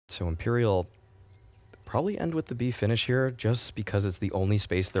So Imperial probably end with the B finish here just because it's the only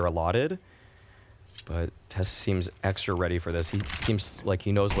space they're allotted. But Tessa seems extra ready for this. He seems like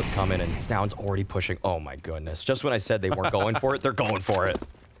he knows what's coming, and Stound's already pushing. Oh my goodness. Just when I said they weren't going for it, they're going for it.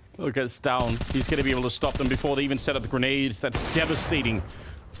 Look at Stound. He's going to be able to stop them before they even set up the grenades. That's devastating.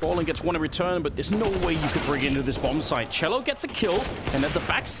 Fallen gets one in return, but there's no way you could bring into this bomb site. Cello gets a kill, and at the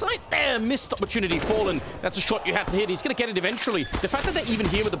backside there, missed opportunity. Fallen, that's a shot you had to hit. He's going to get it eventually. The fact that they're even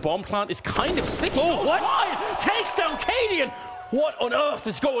here with the bomb plant is kind of sick. Oh, what? Wide, takes down Cadian. What on earth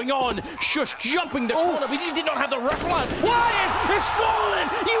is going on? Shush jumping the corner, but he did not have the ref line. What? It's Fallen!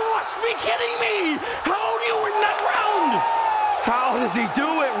 You must be kidding me! How do you win that round? How does he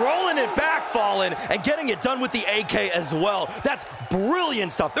do it? Rolling it back, Fallen, and getting it done with the AK as well. That's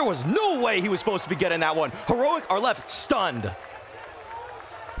brilliant stuff. There was no way he was supposed to be getting that one. Heroic are left stunned.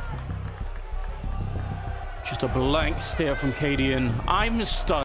 Just a blank stare from Cadian. I'm stunned.